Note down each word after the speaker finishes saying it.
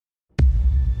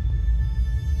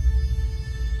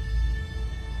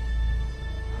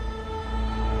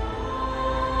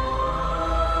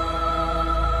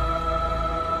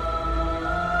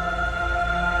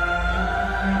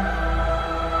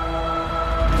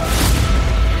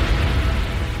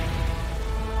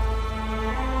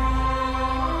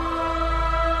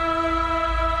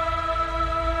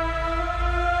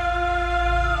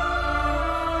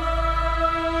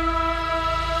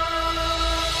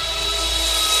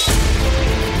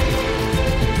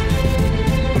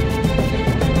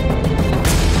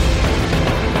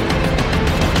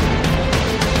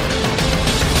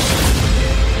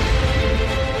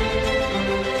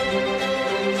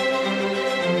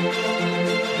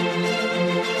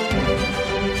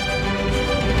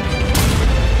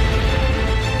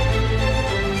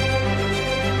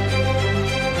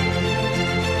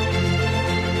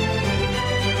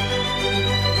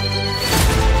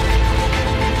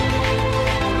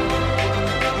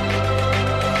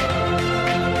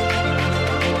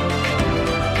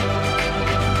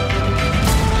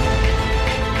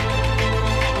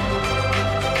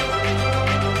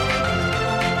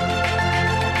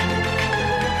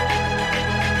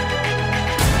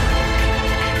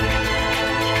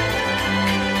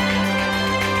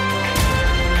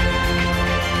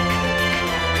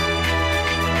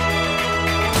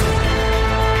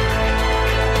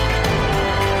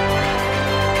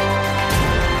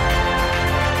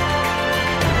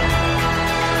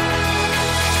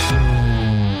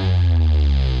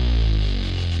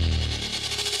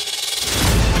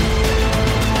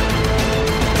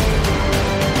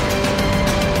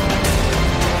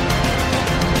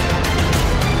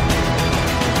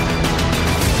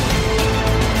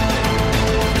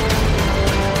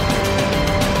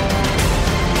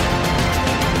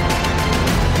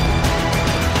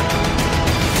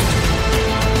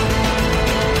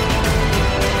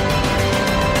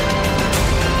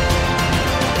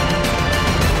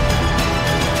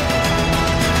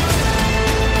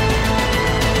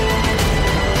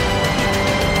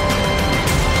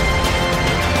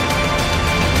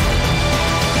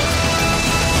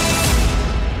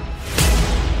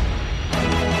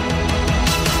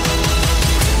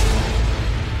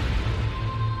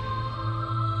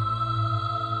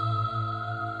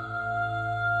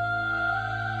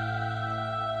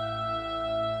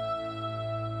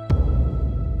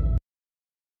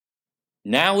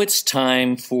Now it's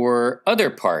time for other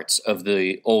parts of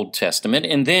the Old Testament,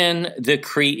 and then the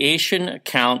creation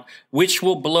account, which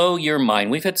will blow your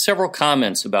mind. We've had several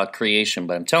comments about creation,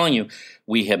 but I'm telling you,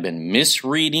 we have been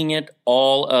misreading it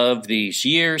all of these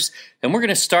years, and we're going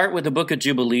to start with the book of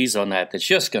Jubilees on that. That's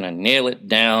just going to nail it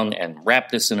down and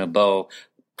wrap this in a bow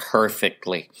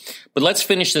perfectly. But let's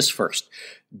finish this first.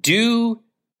 Do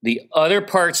the other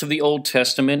parts of the Old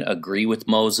Testament agree with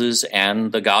Moses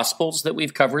and the Gospels that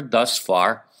we've covered thus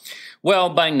far?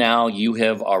 Well, by now you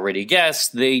have already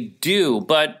guessed they do,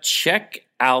 but check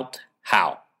out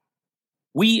how.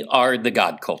 We are the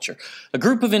God Culture, a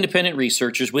group of independent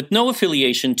researchers with no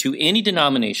affiliation to any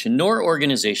denomination nor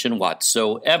organization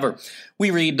whatsoever.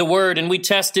 We read the Word and we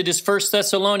test it as 1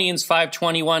 Thessalonians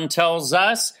 5:21 tells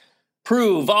us,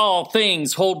 "Prove all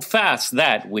things, hold fast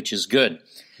that which is good.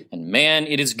 And man,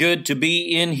 it is good to be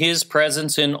in his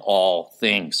presence in all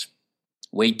things."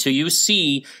 Wait till you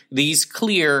see these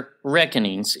clear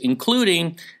reckonings,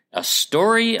 including a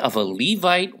story of a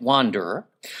Levite wanderer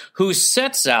who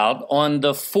sets out on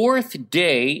the fourth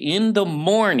day in the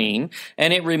morning,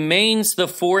 and it remains the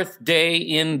fourth day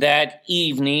in that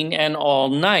evening and all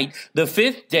night. The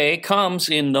fifth day comes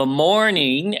in the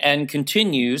morning and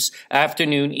continues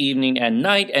afternoon, evening, and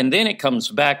night, and then it comes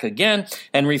back again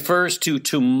and refers to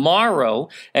tomorrow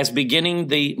as beginning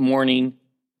the morning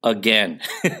again.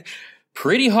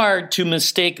 Pretty hard to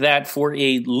mistake that for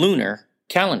a lunar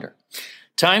calendar.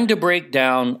 Time to break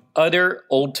down other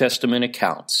Old Testament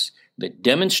accounts that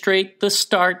demonstrate the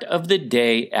start of the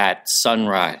day at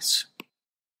sunrise.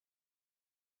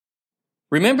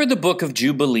 Remember, the book of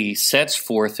Jubilees sets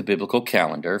forth the biblical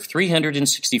calendar of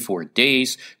 364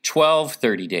 days, 12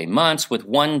 30-day months, with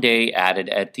one day added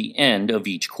at the end of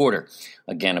each quarter.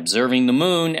 Again, observing the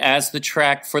moon as the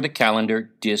track for the calendar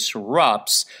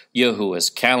disrupts Yahuwah's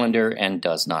calendar and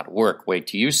does not work. Wait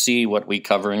till you see what we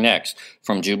cover next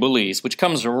from Jubilees, which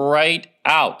comes right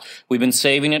out. We've been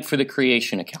saving it for the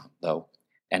creation account, though,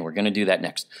 and we're going to do that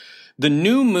next. The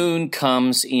new moon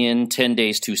comes in 10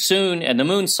 days too soon, and the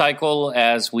moon cycle,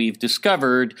 as we've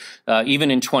discovered,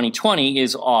 even in 2020,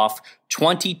 is off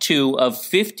 22 of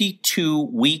 52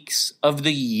 weeks of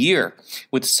the year,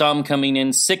 with some coming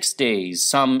in 6 days,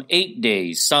 some 8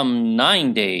 days, some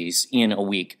 9 days in a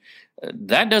week.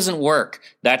 That doesn't work.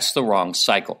 That's the wrong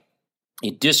cycle.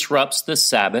 It disrupts the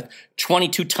Sabbath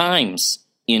 22 times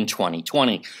in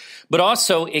 2020, but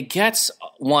also it gets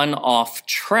one off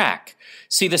track.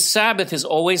 See, the Sabbath is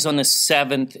always on the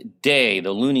seventh day.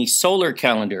 The lunisolar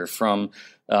calendar from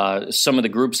some of the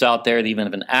groups out there that even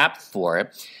have an app for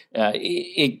it,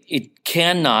 it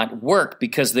cannot work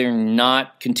because they're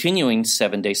not continuing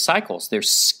 7-day cycles. They're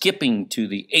skipping to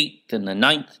the 8th and the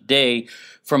 9th day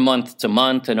from month to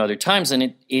month and other times,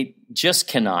 and it just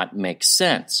cannot make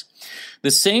sense.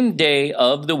 The same day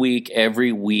of the week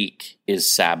every week is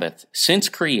Sabbath since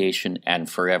creation and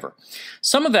forever.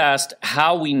 Some have asked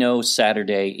how we know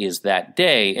Saturday is that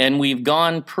day, and we've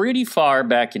gone pretty far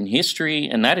back in history,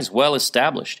 and that is well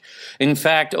established. In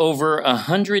fact, over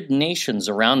 100 nations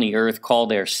around the earth call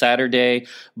their Saturday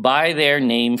by their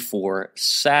name for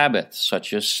Sabbath,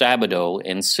 such as Sabado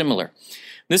and similar.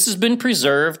 This has been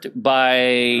preserved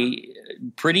by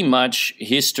pretty much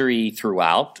history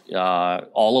throughout,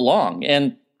 all along.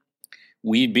 And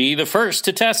we'd be the first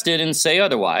to test it and say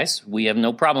otherwise. We have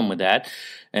no problem with that.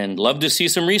 And love to see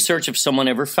some research if someone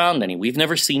ever found any. We've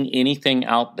never seen anything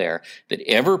out there that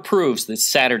ever proves that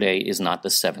Saturday is not the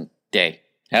seventh day.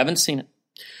 Haven't seen it.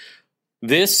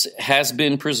 This has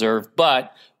been preserved,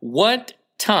 but what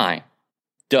time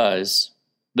does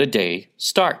the day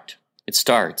start? It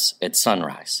starts at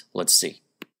sunrise. Let's see.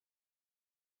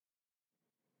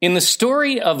 In the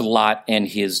story of Lot and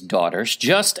his daughters,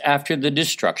 just after the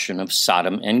destruction of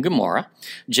Sodom and Gomorrah,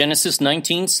 Genesis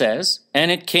 19 says, "And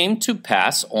it came to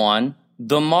pass on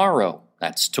the morrow,"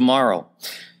 that's tomorrow,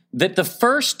 "that the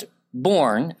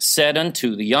firstborn said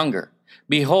unto the younger,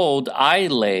 Behold, I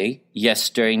lay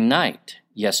yesternight,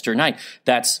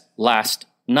 that's last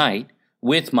night,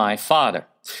 with my father.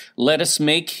 Let us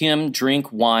make him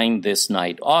drink wine this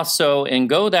night also, and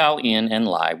go thou in and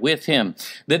lie with him,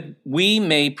 that we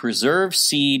may preserve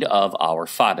seed of our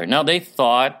father." Now they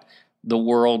thought the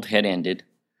world had ended.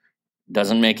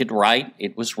 Doesn't make it right.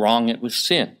 It was wrong. It was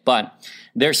sin. But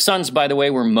their sons, by the way,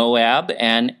 were Moab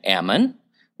and Ammon,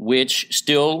 which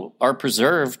still are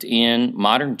preserved in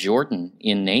modern Jordan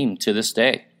in name to this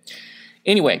day.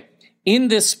 Anyway, in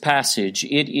this passage,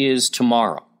 it is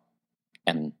tomorrow.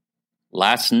 And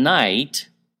last night,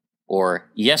 or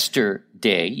yesternight,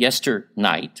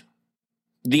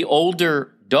 the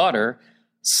older daughter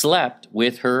slept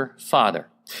with her father.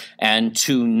 And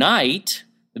tonight,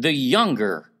 the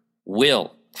younger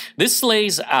will. This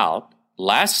lays out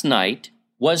last night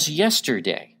was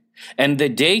yesterday, and the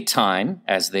daytime,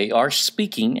 as they are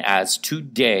speaking, as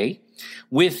today,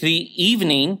 with the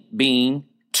evening being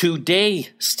today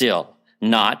still,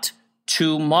 not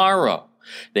tomorrow.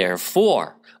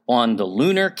 Therefore, on the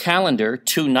lunar calendar,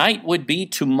 tonight would be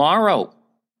tomorrow.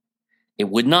 It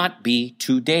would not be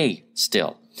today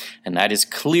still. And that is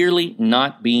clearly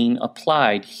not being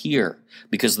applied here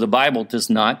because the Bible does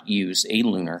not use a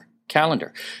lunar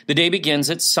calendar. The day begins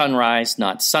at sunrise,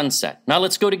 not sunset. Now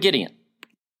let's go to Gideon.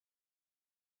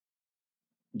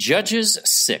 Judges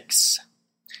 6.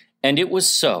 And it was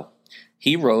so.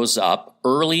 He rose up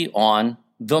early on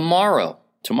the morrow,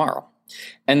 tomorrow,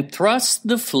 and thrust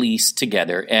the fleece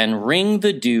together and wring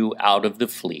the dew out of the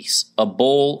fleece, a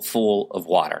bowl full of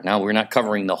water. Now, we're not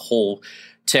covering the whole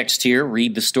text here.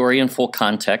 Read the story in full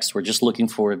context. We're just looking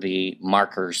for the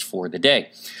markers for the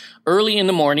day. Early in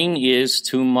the morning is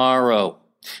tomorrow.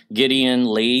 Gideon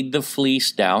laid the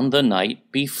fleece down the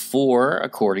night before,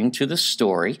 according to the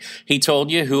story. He told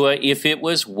Yahuwah if it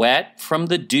was wet from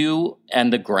the dew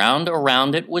and the ground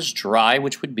around it was dry,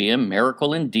 which would be a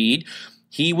miracle indeed,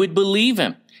 he would believe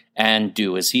him and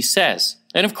do as he says.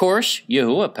 And of course,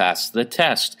 Yahuwah passed the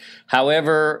test.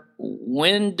 However,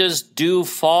 when does dew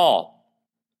fall?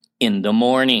 In the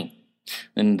morning,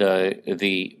 in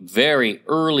the very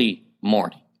early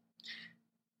morning,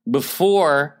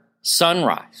 before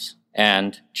sunrise,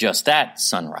 and just at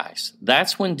sunrise.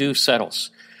 That's when dew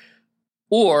settles.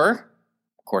 Or,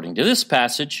 according to this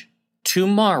passage,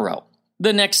 tomorrow,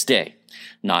 the next day,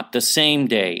 not the same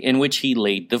day in which he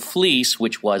laid the fleece,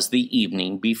 which was the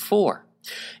evening before.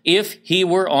 If he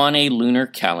were on a lunar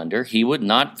calendar, he would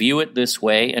not view it this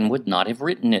way and would not have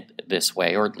written it this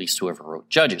way, or at least whoever wrote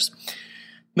Judges.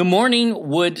 The morning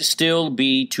would still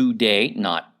be today,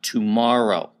 not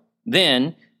tomorrow.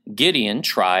 Then Gideon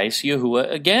tries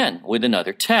Yahuwah again with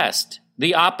another test,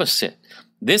 the opposite.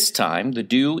 This time the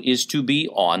dew is to be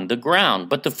on the ground,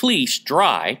 but the fleece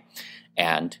dry,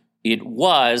 and it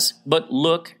was, but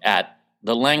look at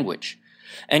the language.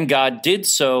 And God did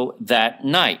so that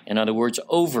night, in other words,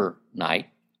 overnight,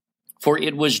 for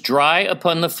it was dry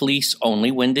upon the fleece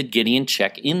only. When did Gideon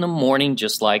check? In the morning,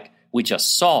 just like we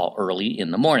just saw early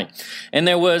in the morning. And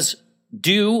there was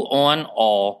dew on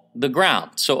all the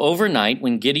ground. So overnight,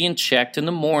 when Gideon checked in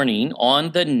the morning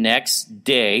on the next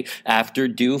day after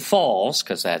dew falls,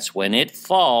 because that's when it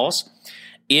falls,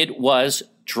 it was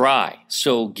dry.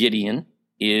 So Gideon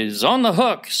is on the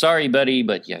hook. Sorry, buddy,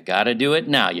 but you got to do it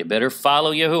now. You better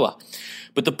follow Yahuwah.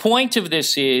 But the point of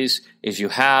this is you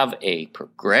have a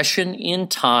progression in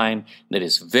time that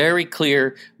is very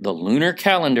clear. The lunar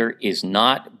calendar is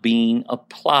not being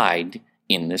applied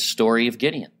in this story of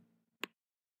Gideon.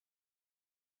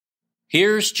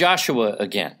 Here's Joshua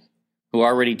again, who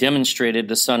already demonstrated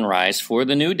the sunrise for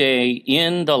the new day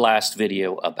in the last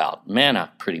video about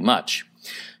manna, pretty much.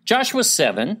 Joshua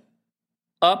 7,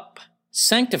 up,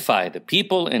 sanctify the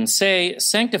people, and say,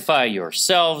 sanctify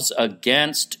yourselves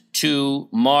against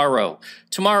tomorrow.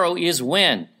 Tomorrow is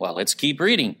when? Well, let's keep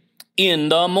reading. In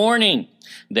the morning.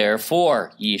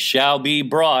 Therefore, ye shall be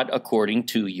brought according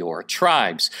to your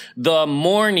tribes. The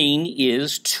morning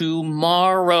is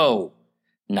tomorrow,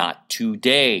 not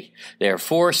today.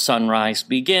 Therefore, sunrise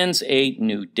begins a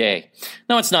new day.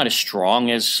 Now, it's not as strong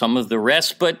as some of the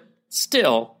rest, but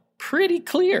still pretty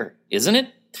clear, isn't it?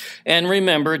 And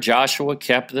remember, Joshua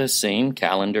kept the same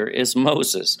calendar as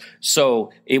Moses,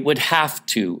 so it would have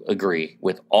to agree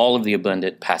with all of the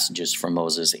abundant passages from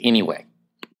Moses anyway.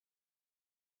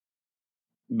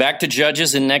 Back to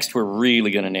Judges, and next we're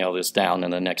really going to nail this down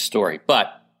in the next story. But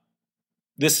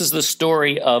this is the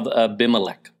story of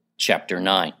Abimelech, chapter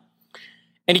 9.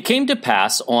 And it came to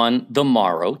pass on the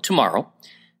morrow, tomorrow,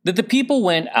 that the people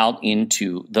went out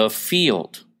into the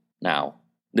field. Now,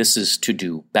 this is to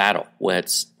do battle.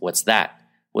 What's that?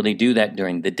 Well, they do that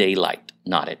during the daylight,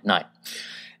 not at night.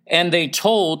 And they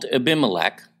told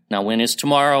Abimelech, now when is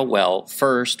tomorrow? Well,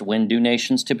 first, when do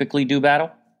nations typically do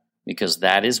battle? Because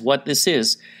that is what this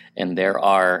is, and there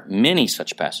are many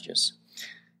such passages.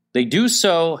 They do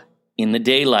so in the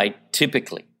daylight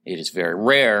typically. It is very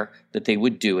rare that they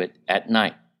would do it at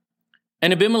night.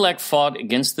 And Abimelech fought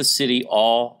against the city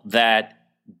all that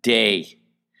day.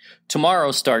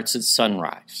 Tomorrow starts at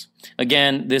sunrise.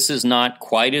 Again, this is not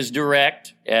quite as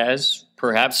direct as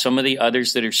perhaps some of the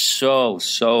others that are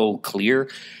so clear,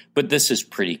 but this is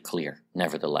pretty clear,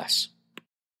 nevertheless.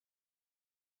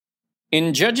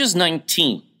 In Judges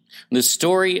 19, the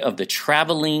story of the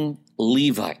traveling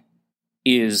Levite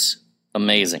is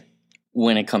amazing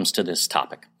when it comes to this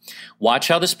topic. Watch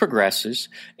how this progresses,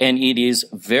 and it is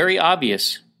very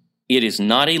obvious it is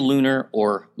not a lunar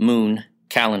or moon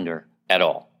calendar at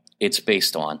all. It's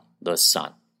based on the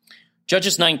sun.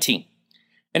 Judges 19.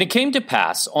 And it came to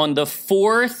pass on the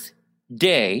fourth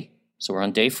day, so we're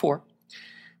on day 4,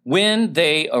 when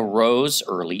they arose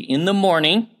early in the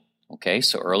morning, okay,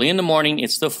 so early in the morning,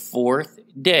 it's the fourth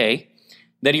day,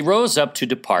 that he rose up to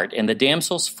depart, and the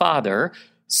damsel's father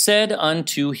said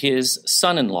unto his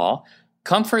son-in-law,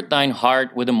 Comfort thine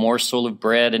heart with a morsel of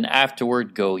bread, and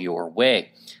afterward go your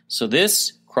way. So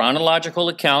this chronological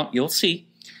account, you'll see,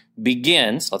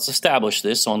 begins, let's establish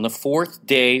this, on the fourth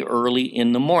day early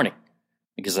in the morning,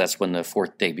 because that's when the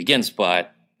fourth day begins,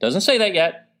 but doesn't say that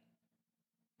yet.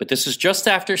 But this is just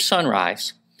after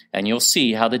sunrise, and you'll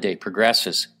see how the day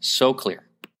progresses. So clear.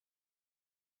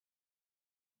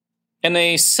 And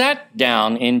they sat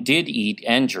down and did eat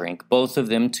and drink, both of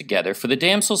them together. For the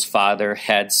damsel's father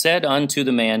had said unto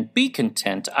the man, Be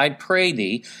content, I pray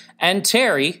thee, and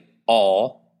tarry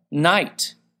all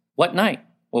night. What night?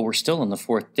 Well, we're still on the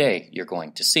fourth day, you're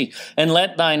going to see. And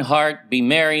let thine heart be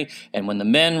merry. And when the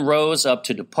men rose up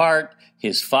to depart,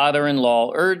 his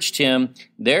father-in-law urged him.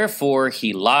 Therefore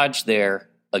he lodged there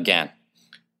again.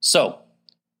 So,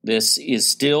 this is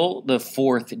still the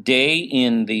fourth day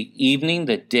in the evening.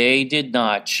 The day did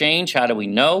not change. How do we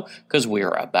know? Because we're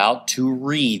about to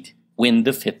read when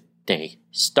the fifth day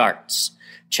starts.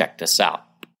 Check this out.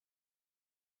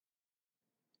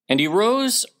 And he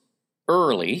rose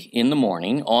early in the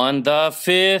morning on the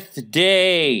fifth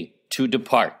day to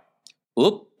depart.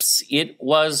 Oops, it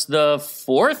was the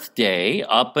fourth day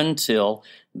up until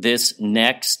this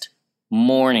next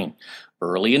morning.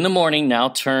 Early in the morning now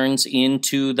turns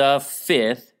into the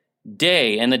fifth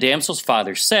day. And the damsel's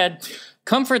father said,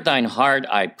 Comfort thine heart,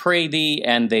 I pray thee.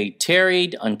 And they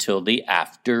tarried until the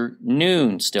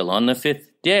afternoon, still on the fifth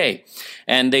day.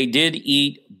 And they did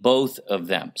eat both of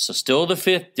them. So still the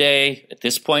fifth day. At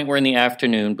this point, we're in the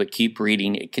afternoon, but keep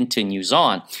reading. It continues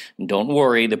on. And don't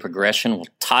worry, the progression will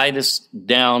tie this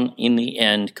down in the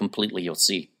end completely, you'll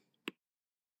see.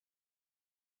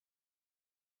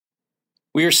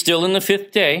 We are still in the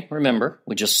fifth day. Remember,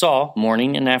 we just saw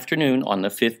morning and afternoon on the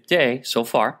fifth day so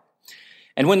far.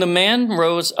 And when the man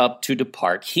rose up to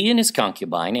depart, he and his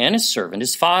concubine and his servant,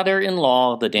 his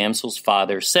father-in-law, the damsel's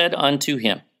father, said unto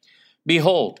him,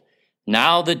 Behold,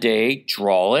 now the day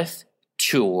draweth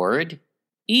toward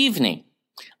evening.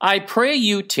 I pray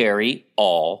you tarry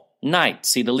all night.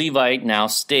 See, the Levite now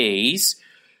stays.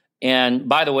 And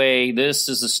by the way, this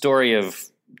is a story of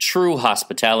true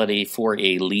hospitality for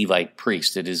a Levite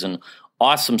priest. It is an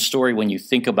awesome story when you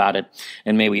think about it,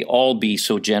 and may we all be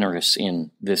so generous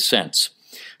in this sense.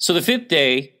 So the fifth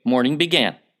day morning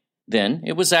began. Then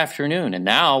it was afternoon, and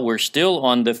now we're still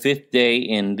on the fifth day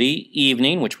in the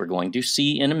evening, which we're going to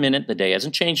see in a minute. The day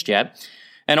hasn't changed yet.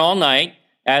 And all night,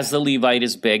 as the Levite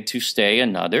is begged to stay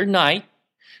another night,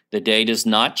 the day does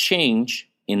not change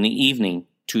in the evening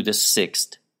to the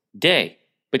sixth day.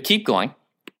 But keep going.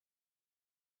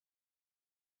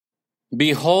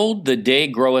 Behold, the day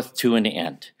groweth to an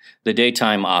end. The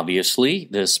daytime, obviously,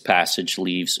 this passage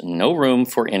leaves no room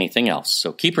for anything else.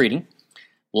 So keep reading.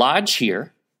 Lodge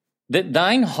here, that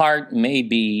thine heart may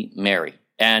be merry,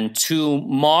 and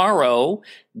tomorrow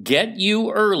get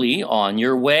you early on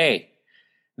your way,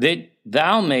 that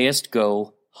thou mayest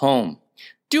go home.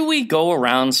 Do we go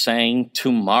around saying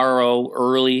tomorrow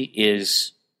early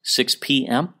is 6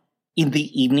 p.m. in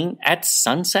the evening at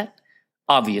sunset?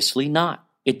 Obviously not.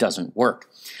 It doesn't work.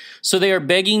 So they are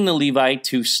begging the Levite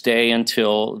to stay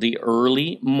until the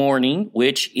early morning,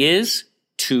 which is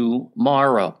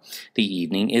tomorrow. The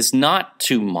evening is not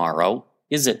tomorrow,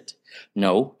 is it?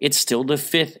 No, it's still the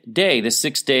fifth day. The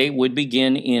sixth day would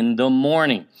begin in the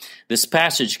morning. This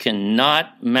passage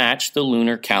cannot match the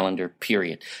lunar calendar,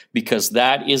 period, because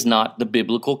that is not the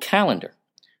biblical calendar.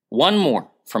 One more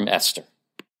from Esther.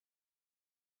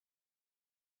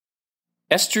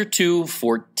 Esther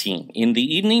 2:14. In the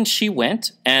evening she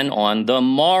went, and on the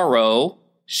morrow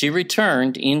she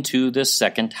returned into the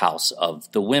second house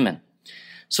of the women.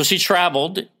 So she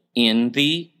traveled in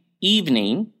the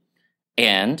evening,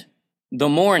 and the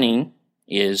morning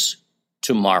is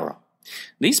tomorrow.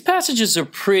 These passages are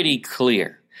pretty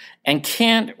clear and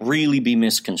can't really be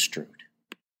misconstrued.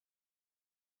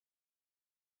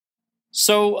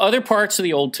 So other parts of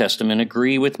the Old Testament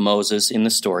agree with Moses in the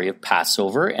story of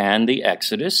Passover and the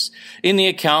Exodus, in the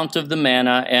account of the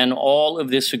manna, and all of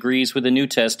this agrees with the New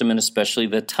Testament, especially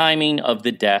the timing of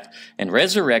the death and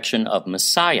resurrection of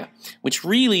Messiah, which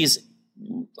really is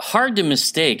hard to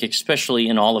mistake, especially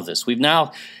in all of this. We've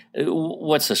now,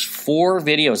 4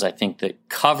 videos, I think, that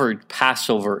covered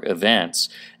Passover events,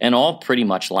 and all pretty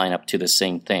much line up to the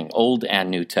same thing, Old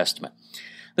and New Testament.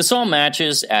 This all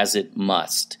matches as it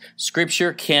must.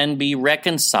 Scripture can be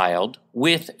reconciled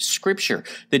with Scripture.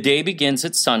 The day begins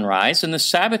at sunrise, and the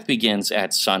Sabbath begins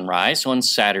at sunrise on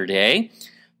Saturday,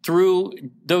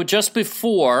 though just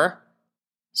before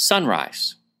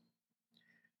sunrise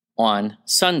on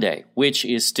Sunday, which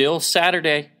is still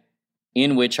Saturday,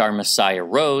 in which our Messiah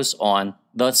rose on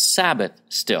the Sabbath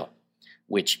still,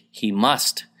 which he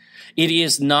must. It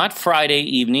is not Friday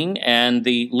evening, and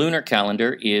the lunar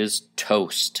calendar is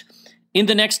toast. In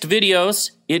the next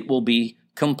videos, it will be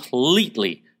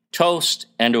completely toast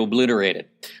and obliterated,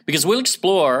 because we'll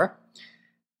explore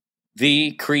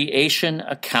the creation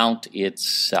account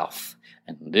itself.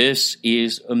 And this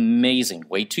is amazing.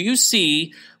 Wait till you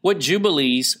see what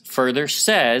Jubilees further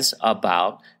says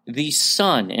about the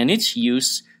sun and its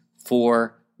use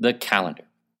for the calendar.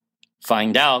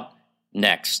 Find out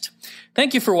next.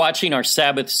 Thank you for watching our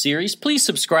Sabbath series. Please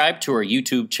subscribe to our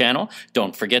YouTube channel.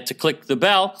 Don't forget to click the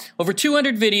bell. Over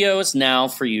 200 videos now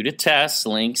for you to test.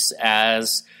 Links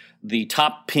as the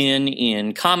top pin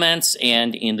in comments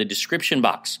and in the description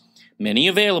box. Many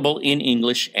available in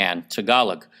English and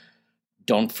Tagalog.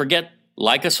 Don't forget,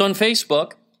 like us on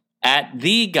Facebook at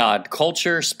The God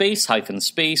Culture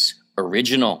 _space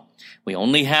original. We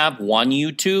only have one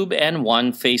YouTube and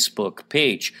one Facebook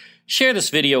page. Share this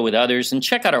video with others and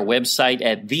check out our website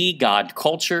at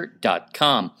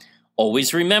thegodculture.com.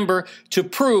 Always remember to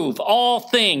prove all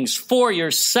things for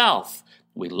yourself.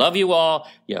 We love you all.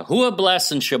 Yahuwah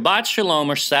bless and Shabbat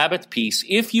Shalom or Sabbath peace.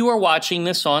 If you are watching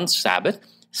this on Sabbath,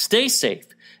 stay safe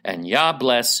and Yah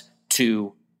bless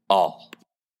to all.